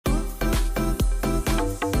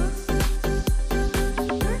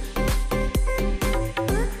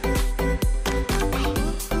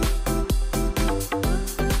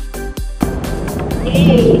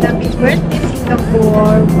Yay! Happy birthday,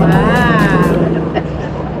 Singapore! Wow! Look at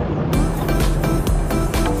that.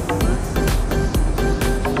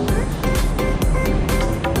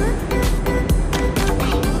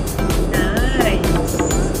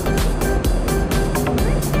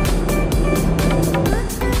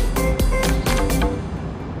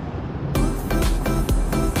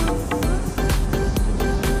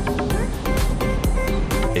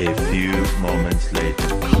 A few moments later.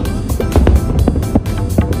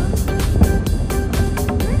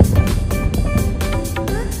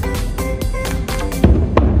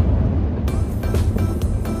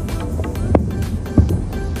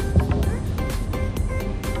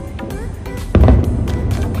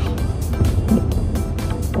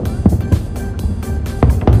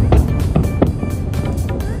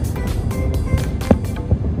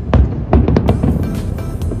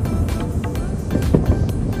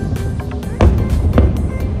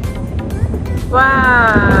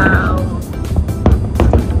 Wow!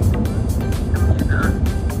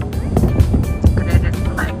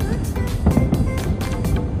 Reflect.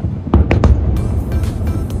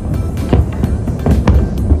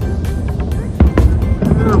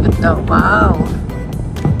 Ganda, wow!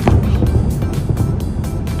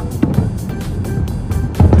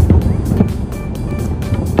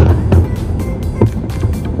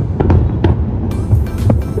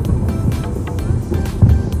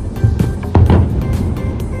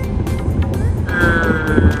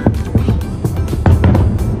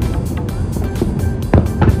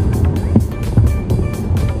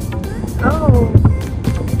 Oh!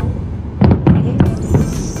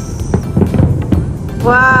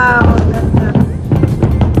 Wow! Ganda.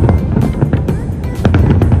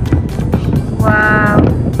 Wow!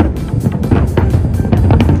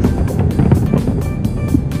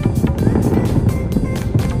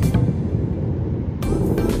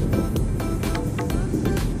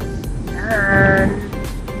 Yan.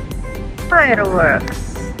 Fireworks.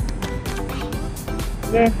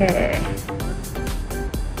 Yeah. Yan.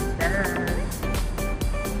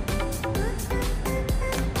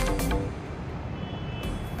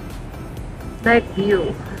 Night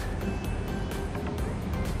view.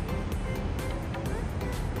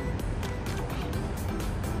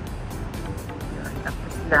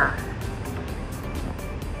 Tapos na.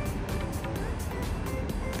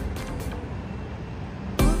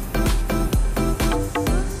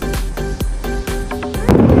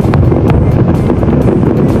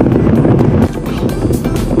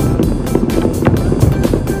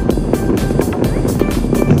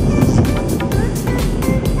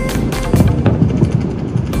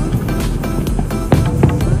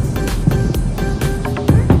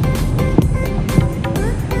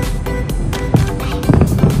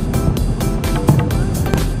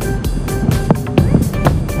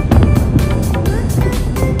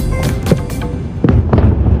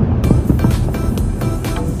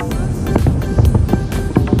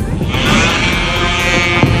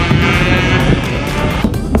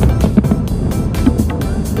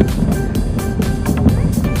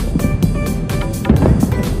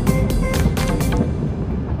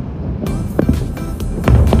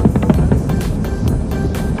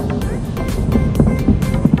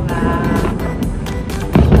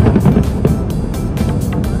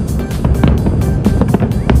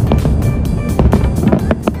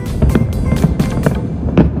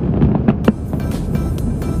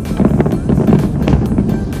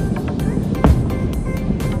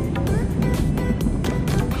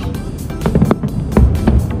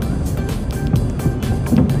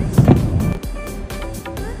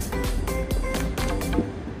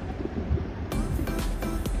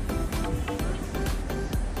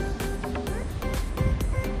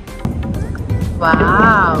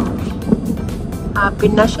 Wow! Happy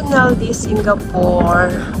National Day, Singapore!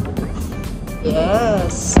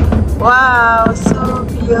 Yes! Wow! So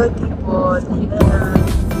beautiful! Yan!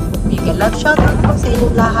 Big love shoutout po sa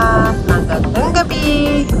inyong lahat. Magandang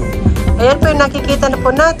gabi! Ayan po yung nakikita na po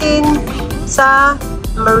natin sa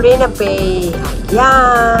Marina Bay.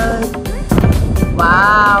 Ayan!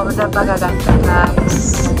 Wow! Napakaganda,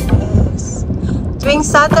 guys! Tuwing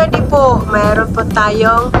Saturday po, mayroon po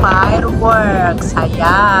tayong fireworks.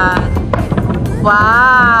 Ayan.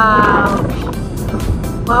 Wow!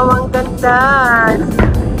 Wow, ang ganda!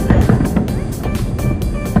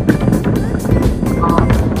 Oh.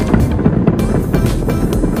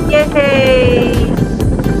 Yay!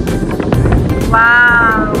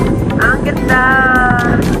 Wow! Ang ganda!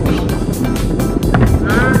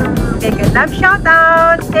 Okay, love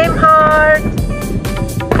shoutout! Same heart!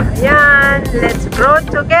 Ayan, let's grow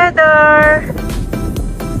together.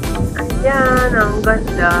 Ayan, ang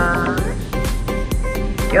ganda.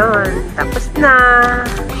 Ayun, tapos na.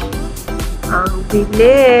 Ang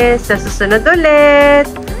bilis. Sa susunod ulit.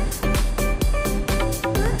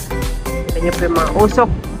 Tignan niyo po yung mga usok.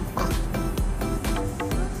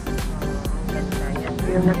 Ganda. Yan po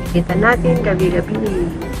yung nakikita natin gabi-gabi.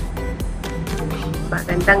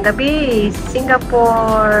 Magandang gabi,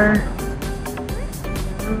 Singapore.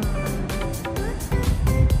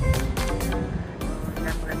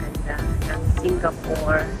 Napakaganda ng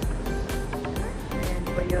Singapore. Ayan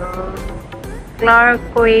po yung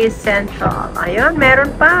Clarkway Central. Ayun, meron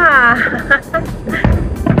pa.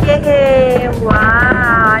 Yay!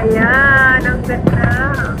 Wow! Ayan, ang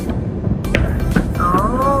ganda.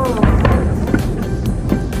 Oh.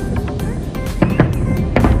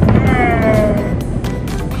 Yeah.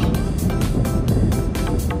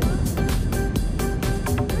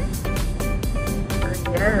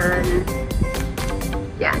 Ayan.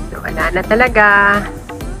 Yan, wala na talaga.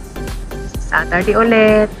 Saturday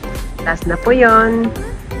ulit. Last na po yun.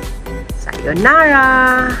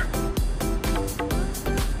 Sayonara.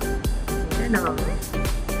 Ayan o.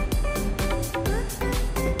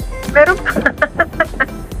 Meron pa.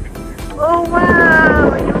 Oh, wow.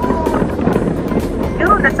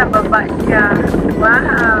 Yun, nasa baba siya.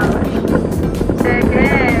 Wow. Sige.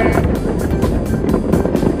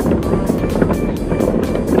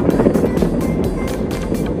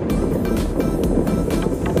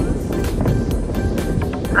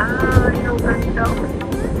 Yung ganda.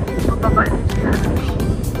 Mababa na siya.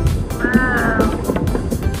 Wow.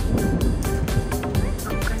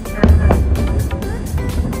 Ang ganda.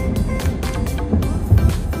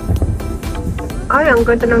 Ay, ang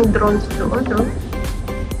ganda ng drones doon, no?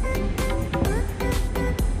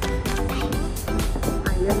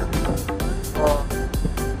 Ayan, oh. Oh.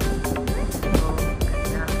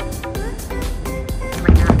 Ganda.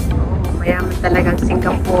 Mayaman talagang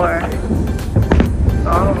Singapore.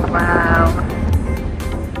 Oh, wow.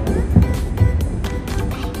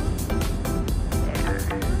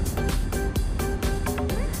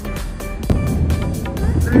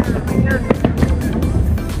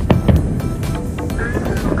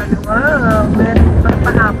 Wow, meron pang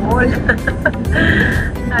pahabol.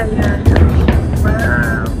 Ayan.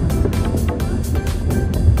 Wow.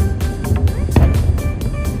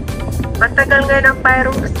 Matagal nga ng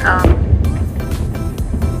fireworks up.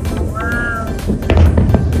 Wow.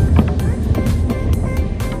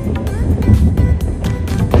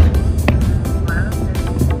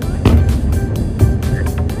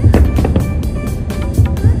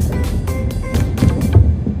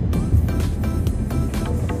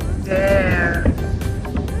 There.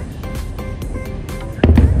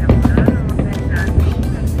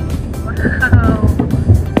 Wow.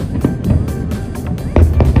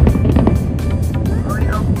 Uy,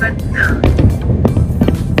 ang ganda.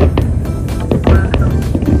 Wow.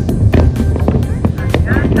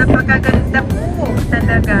 Ayan, napakaganda po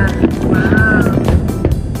talaga. Wow.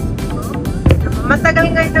 Matagal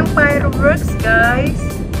ngayon ng fireworks, guys.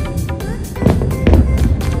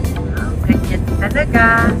 Wow, ganyan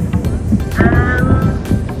talaga. Ang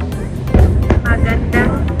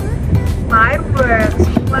magandang fireworks.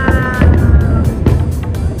 Wow!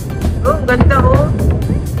 Oh, ang ganda oh.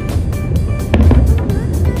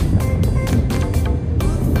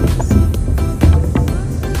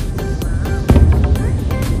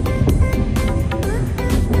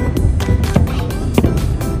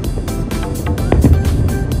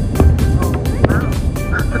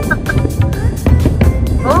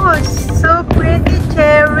 Oh, so pretty,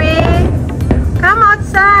 Cherry. Come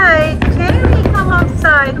outside. Cherry, come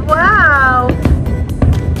outside. Wow.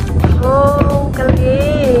 Oh,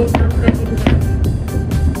 galing. Ang galing.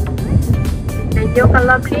 Tignan nyo,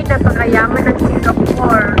 kalabli, napakayaman ng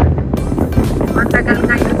Singapore. Matagal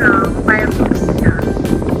ngayon ang fireworks niya.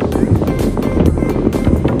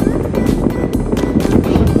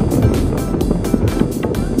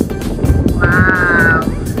 Wow.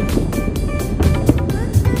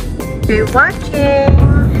 You're watching.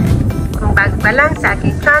 Kung bago pa lang sa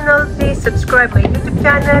aking channel, please subscribe my YouTube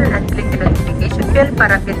channel and click the notification bell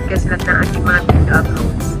para update kayo sa lahat ng aking mga video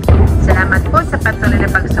uploads. Salamat po sa patuloy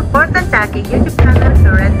na pag-suporta sa aking YouTube channel,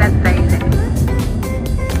 florendadaileg.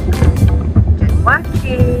 Just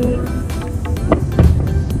watching.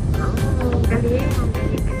 Oh, galing.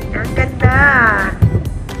 Ang ganda.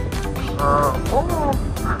 Oh.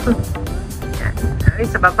 Yan. Ay,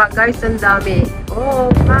 sa baba guys, ang dami.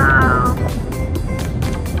 Oh, wow.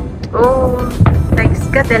 Oh, thanks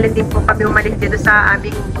ka dahil hindi po kami umalis dito sa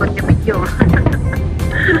aming condominium.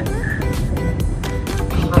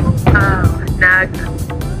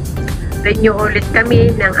 Nag-renew ulit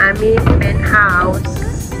kami ng aming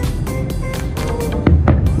penthouse.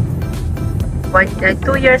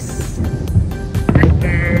 2 years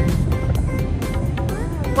again.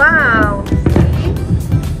 Wow! See?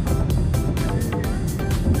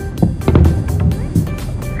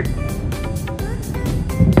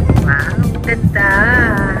 Wow! Ganda!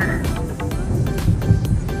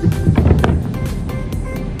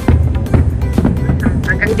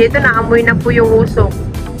 Hanggang dito naamoy na po yung usok.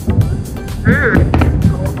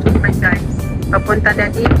 Usok na guys. Papunta na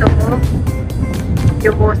dito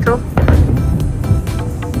yung usok.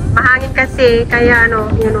 Mahangin kasi, kaya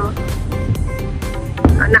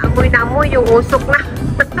naamoy yung usok na.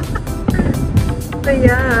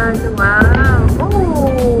 Ayan, wow.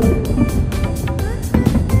 Oh.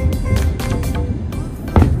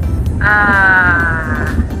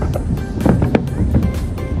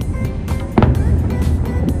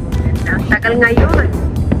 Ang tagal ngayon.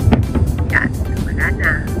 Yan, wala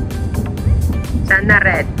na. Sana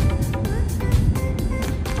red.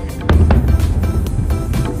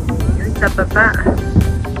 Yun sa baba.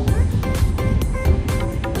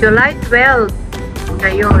 July 12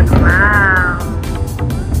 ngayon. Wow.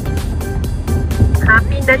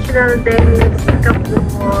 Happy National Day,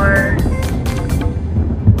 Singapore.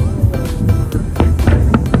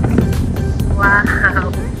 Wow.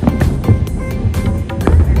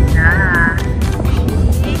 Ganda.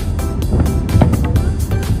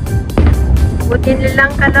 Buti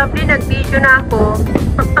nilang kalabli, nag-video na ako.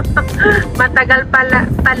 Matagal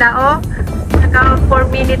pala oh. Naka 4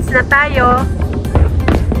 minutes na tayo.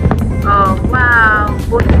 Oh, wow.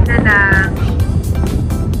 Buti na lang.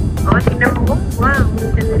 Oh, tingnan mo. Wow,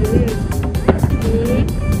 ang galing. See?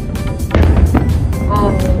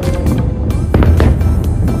 Oh.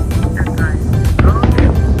 Tagal. Oh.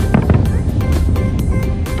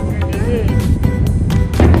 Galing.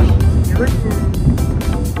 Yun.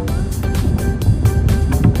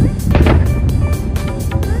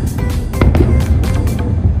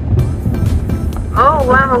 Oh,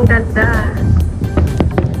 wow, ang ganda.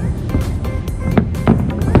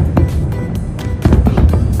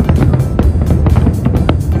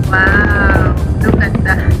 Wow, ang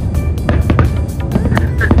ganda.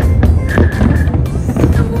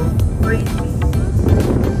 So pretty.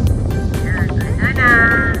 Yan, wala na.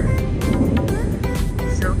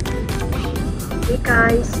 So, okay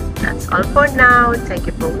guys, that's all for now. Thank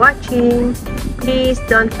you for watching. Please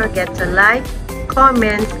don't forget to like,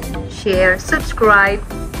 comment, share, subscribe,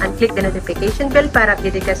 and click the notification bell para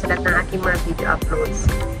updated ka sa lahat ng aking mga video uploads.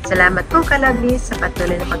 Salamat po kalabli sa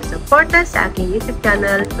patuloy na pagsuporta sa aking YouTube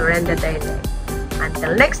channel, Florendadaileg.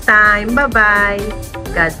 Until next time, bye-bye!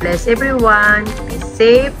 God bless everyone, be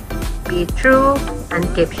safe, be true, and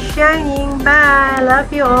keep shining. Bye! Love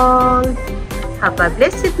you all! Have a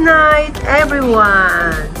blessed night,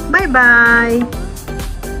 everyone! Bye-bye!